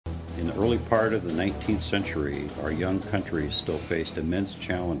In the early part of the 19th century, our young country still faced immense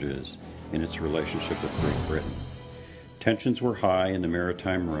challenges in its relationship with Great Britain. Tensions were high in the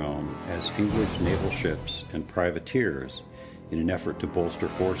maritime realm as English naval ships and privateers, in an effort to bolster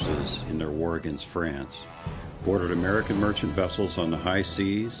forces in their war against France, boarded American merchant vessels on the high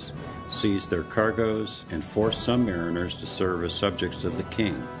seas, seized their cargoes, and forced some mariners to serve as subjects of the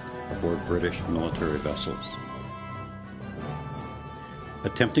king aboard British military vessels.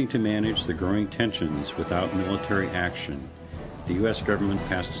 Attempting to manage the growing tensions without military action, the U.S. government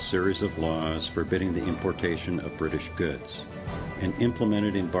passed a series of laws forbidding the importation of British goods and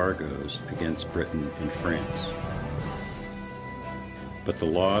implemented embargoes against Britain and France. But the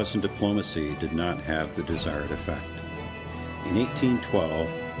laws and diplomacy did not have the desired effect. In 1812,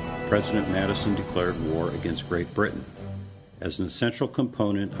 President Madison declared war against Great Britain. As an essential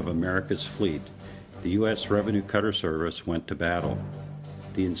component of America's fleet, the U.S. Revenue Cutter Service went to battle.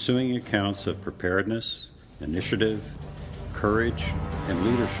 The ensuing accounts of preparedness, initiative, courage, and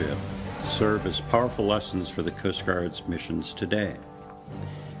leadership serve as powerful lessons for the Coast Guard's missions today.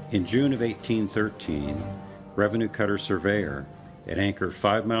 In June of 1813, Revenue Cutter Surveyor, at anchor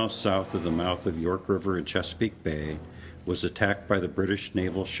 5 miles south of the mouth of York River in Chesapeake Bay, was attacked by the British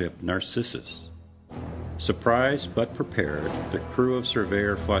naval ship Narcissus. Surprised but prepared, the crew of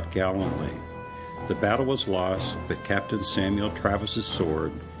Surveyor fought gallantly. The battle was lost, but Captain Samuel Travis's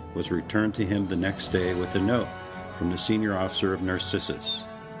sword was returned to him the next day with a note from the senior officer of Narcissus.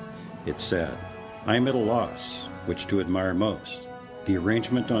 It said, "I am at a loss, which to admire most, the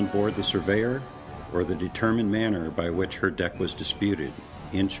arrangement on board the Surveyor, or the determined manner by which her deck was disputed,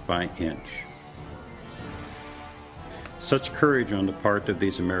 inch by inch." Such courage on the part of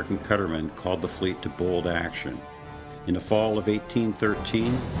these American cuttermen called the fleet to bold action. In the fall of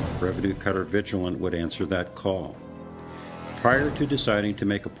 1813, Revenue Cutter Vigilant would answer that call. Prior to deciding to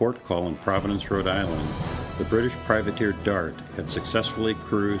make a port call in Providence, Rhode Island, the British privateer Dart had successfully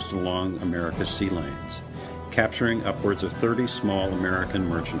cruised along America's sea lanes, capturing upwards of 30 small American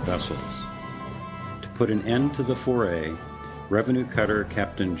merchant vessels. To put an end to the foray, Revenue Cutter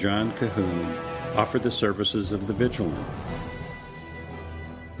Captain John Cahoon offered the services of the Vigilant.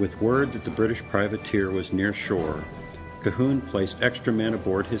 With word that the British privateer was near shore, Cahoon placed extra men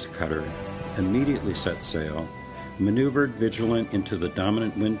aboard his cutter, immediately set sail, maneuvered Vigilant into the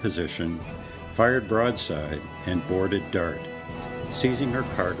dominant wind position, fired broadside, and boarded Dart, seizing her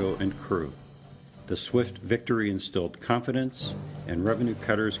cargo and crew. The swift victory instilled confidence, and revenue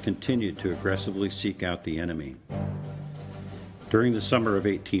cutters continued to aggressively seek out the enemy. During the summer of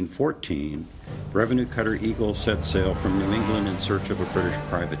 1814, Revenue Cutter Eagle set sail from New England in search of a British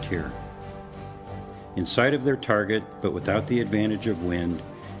privateer. In sight of their target, but without the advantage of wind,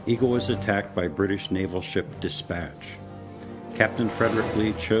 Eagle was attacked by British naval ship Dispatch. Captain Frederick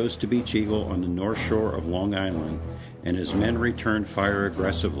Lee chose to beach Eagle on the north shore of Long Island, and his men returned fire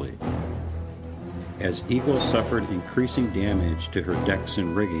aggressively. As Eagle suffered increasing damage to her decks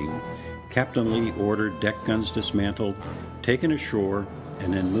and rigging, Captain Lee ordered deck guns dismantled, taken ashore,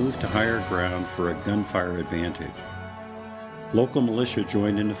 and then moved to higher ground for a gunfire advantage. Local militia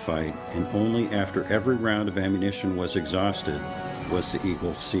joined in the fight, and only after every round of ammunition was exhausted was the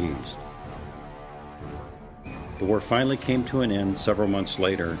Eagle seized. The war finally came to an end several months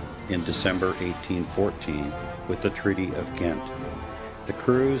later, in December 1814, with the Treaty of Ghent. The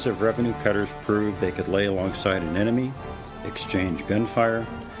crews of revenue cutters proved they could lay alongside an enemy, exchange gunfire,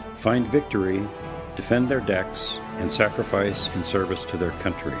 find victory, defend their decks, and sacrifice in service to their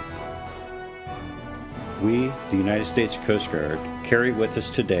country. We, the United States Coast Guard, carry with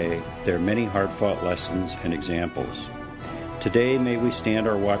us today their many hard-fought lessons and examples. Today may we stand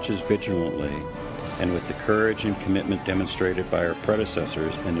our watches vigilantly, and with the courage and commitment demonstrated by our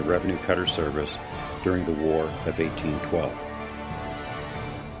predecessors in the Revenue Cutter Service during the War of 1812.